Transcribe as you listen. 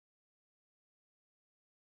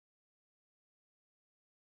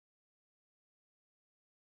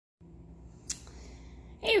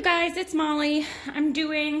Hey you guys, it's Molly. I'm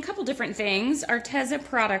doing a couple different things. Arteza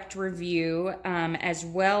product review, as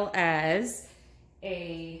well as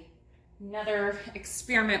another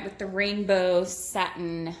experiment with the rainbow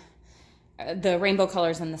satin, the rainbow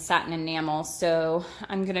colors and the satin enamel. So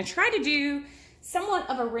I'm gonna try to do somewhat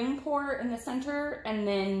of a ring pour in the center and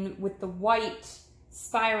then with the white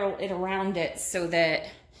spiral it around it so that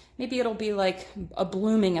maybe it'll be like a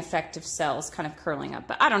blooming effect of cells kind of curling up,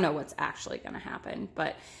 but I don't know what's actually gonna happen.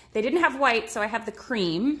 But they didn't have white, so I have the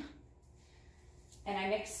cream. And I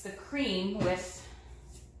mixed the cream with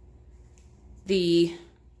the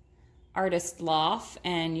Artist Loft,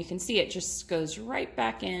 and you can see it just goes right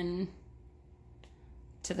back in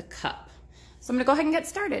to the cup. So I'm gonna go ahead and get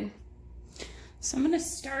started. So I'm gonna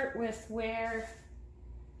start with where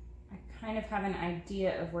I kind of have an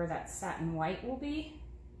idea of where that satin white will be.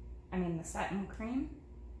 I mean the satin cream.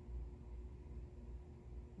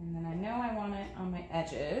 And then I know I want it on my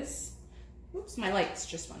edges. Oops, my lights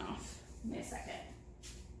just went off. Give me a second.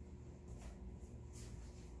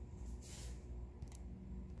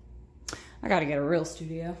 I gotta get a real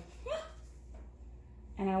studio.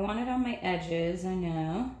 And I want it on my edges, I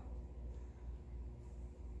know.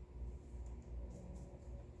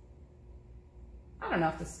 I don't know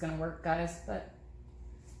if this is gonna work, guys, but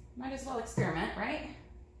might as well experiment, right?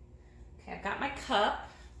 Okay, I've got my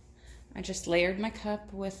cup. I just layered my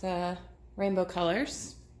cup with rainbow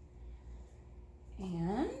colors.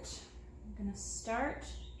 And I'm gonna start.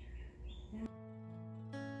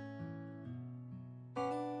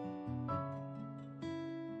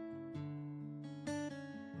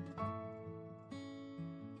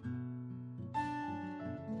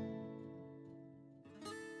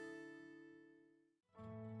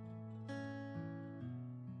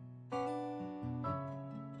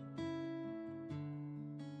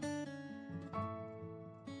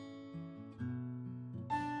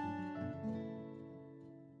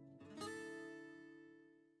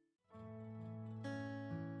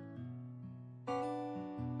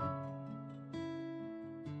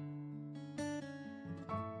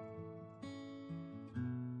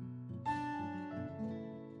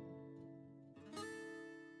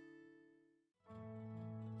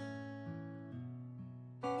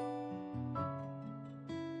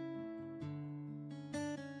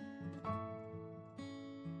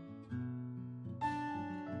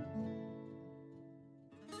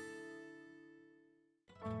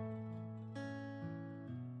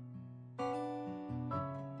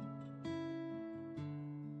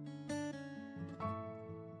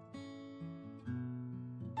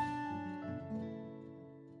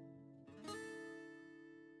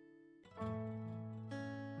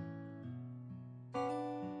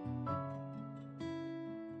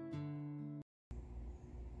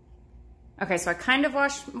 Okay, so I kind of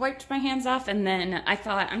wiped my hands off, and then I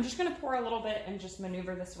thought I'm just gonna pour a little bit and just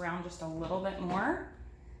maneuver this around just a little bit more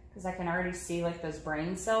because I can already see like those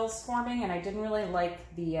brain cells forming, and I didn't really like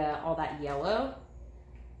the all that yellow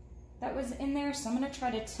that was in there. So I'm gonna try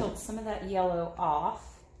to tilt some of that yellow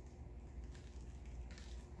off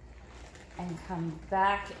and come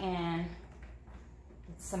back in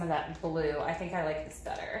with some of that blue. I think I like this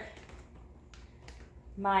better.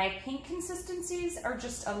 My paint consistencies are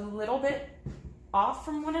just a little bit off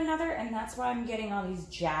from one another, and that's why I'm getting all these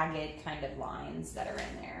jagged kind of lines that are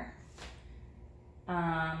in there.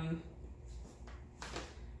 I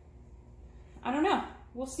don't know.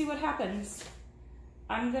 We'll see what happens.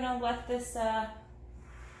 I'm gonna let this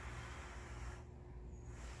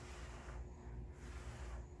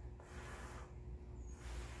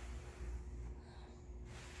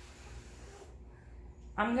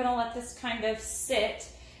kind of sit.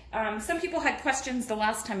 Some people had questions the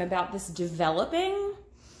last time about this developing,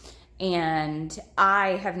 and I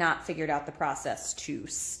have not figured out the process to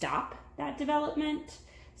stop that development.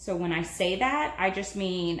 So when I say that, I just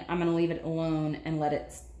mean I'm gonna leave it alone and let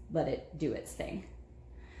it do its thing.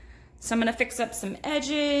 So I'm gonna fix up some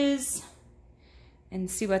edges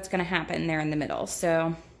and see what's gonna happen there in the middle.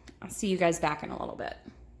 So I'll see you guys back in a little bit.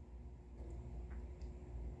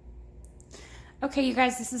 Okay, you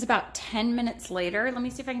guys, this is about 10 minutes later. Let me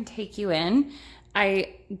see if I can take you in.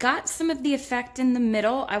 I got some of the effect in the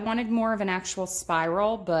middle. I wanted more of an actual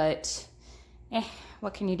spiral, but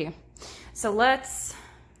what can you do? So let's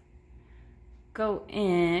go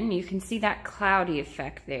in. You can see that cloudy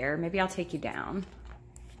effect there. Maybe I'll take you down.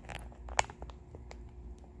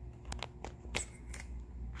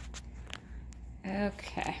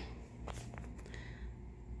 Okay.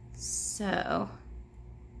 So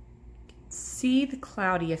see the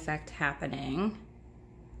cloudy effect happening.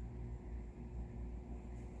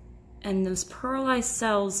 and those pearlized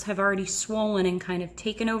cells have already swollen and kind of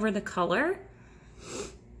taken over the color.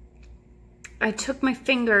 I took my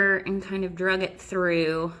finger and kind of drug it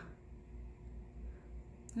through.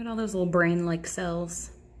 Look at all those little brain-like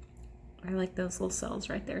cells. I like those little cells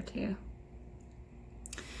right there too.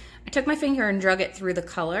 I took my finger and drug it through the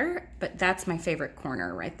color, but that's my favorite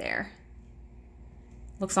corner right there.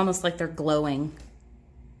 Looks almost like they're glowing.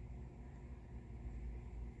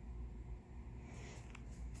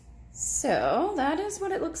 So that is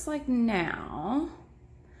what it looks like now.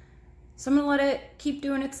 So I'm gonna let it keep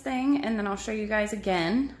doing its thing, and then I'll show you guys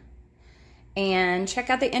again. And check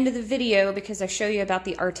out the end of the video because I show you about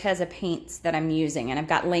the Arteza paints that I'm using, and I've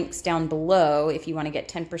got links down below if you want to get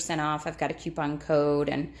 10% off. I've got a coupon code,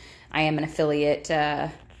 and I am an affiliate,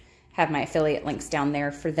 have my affiliate links down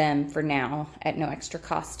there for them for now at no extra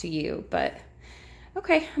cost to you. But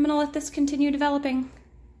okay, I'm gonna let this continue developing.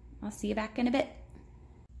 I'll see you back in a bit.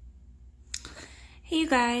 Hey you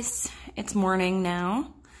guys, it's morning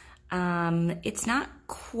now. It's not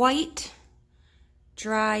quite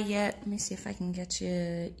dry yet. Let me see if I can get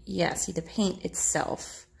you. Yeah, see the paint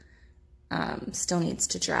itself still needs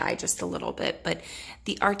to dry just a little bit, but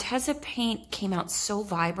the Arteza paint came out so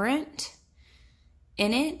vibrant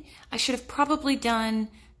in it. I should have probably done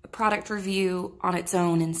a product review on its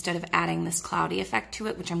own instead of adding this cloudy effect to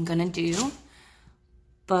it, which I'm gonna do,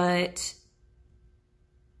 but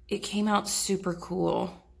it came out super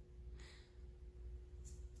cool.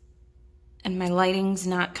 And my lighting's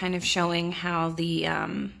not kind of showing how the,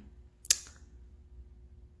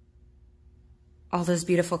 all those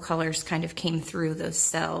beautiful colors kind of came through those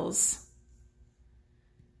cells.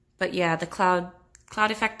 But yeah, the cloud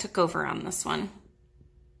effect took over on this one.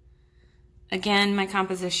 Again, my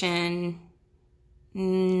composition,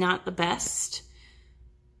 not the best.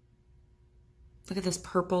 Look at those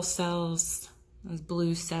purple cells, those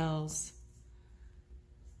blue cells.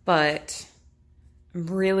 But I'm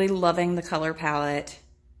really loving the color palette.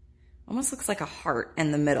 Almost looks like a heart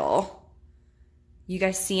in the middle. You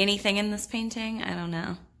guys see anything in this painting? I don't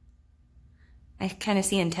know. I kind of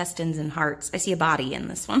see intestines and hearts. I see a body in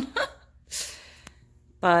this one.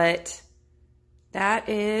 But that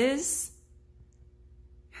is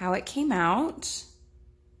how it came out.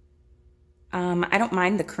 I don't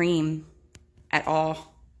mind the cream at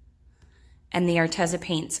all. And the Arteza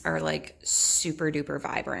paints are like super duper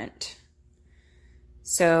vibrant.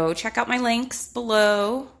 So check out my links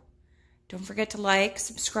below. Don't forget to like,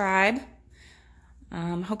 subscribe.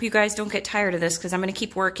 Hope you guys don't get tired of this because I'm going to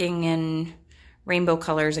keep working in rainbow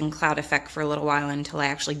colors and cloud effect for a little while until I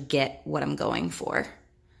actually get what I'm going for.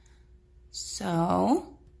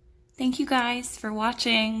 So, thank you guys for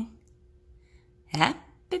watching.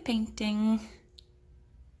 Happy painting.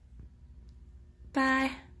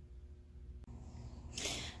 Bye.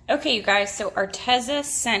 Okay, you guys, so Arteza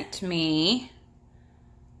sent me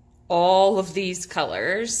all of these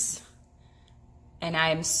colors, and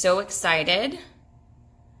I'm so excited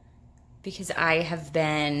because I have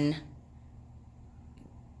been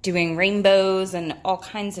doing rainbows and all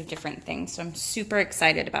kinds of different things, so I'm super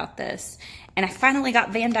excited about this. And I finally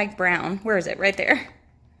got Van Dyke Brown. Where is it? Right there.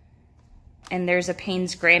 And there's a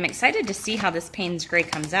Payne's Gray. I'm excited to see how this Payne's Gray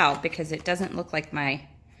comes out because it doesn't look like my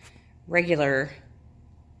regular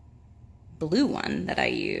blue one that I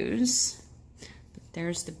use.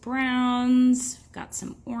 There's the browns, got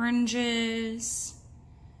some oranges.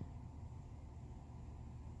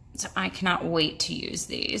 So I cannot wait to use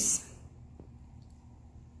these.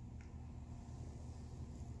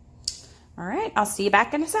 All right, I'll see you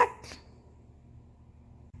back in a sec.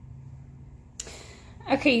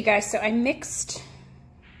 Okay, you guys, so I mixed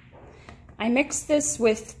this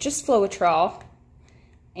with just floetrol,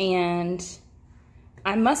 and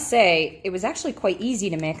I must say, it was actually quite easy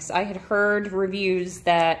to mix. I had heard reviews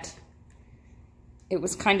that it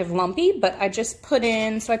was kind of lumpy, but I just put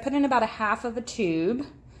in, so I put in about a half of a tube.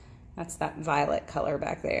 That's that violet color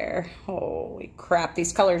back there. Holy crap,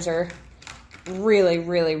 these colors are really,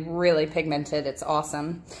 really, really pigmented. It's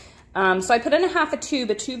awesome. So I put in a half a tube.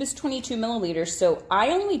 A tube is 22 milliliters, so I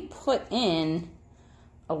only put in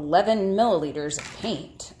 11 milliliters of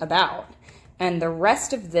paint, about. And the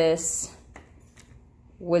rest of this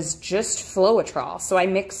was just floetrol. So I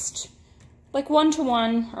mixed like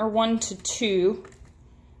 1-to-1 or 1-to-2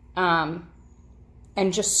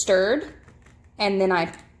 and just stirred, and then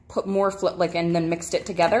I put more and then mixed it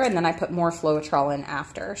together, and then I put more floetrol in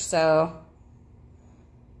after. So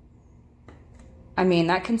I mean,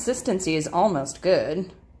 that consistency is almost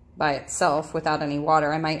good by itself without any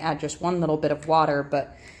water. I might add just one little bit of water,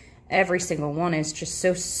 but every single one is just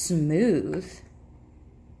so smooth.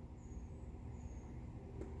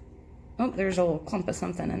 Oh, there's a little clump of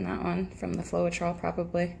something in that one from the floetrol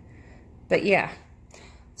probably. But yeah,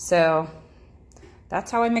 so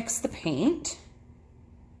that's how I mix the paint.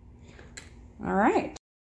 All right.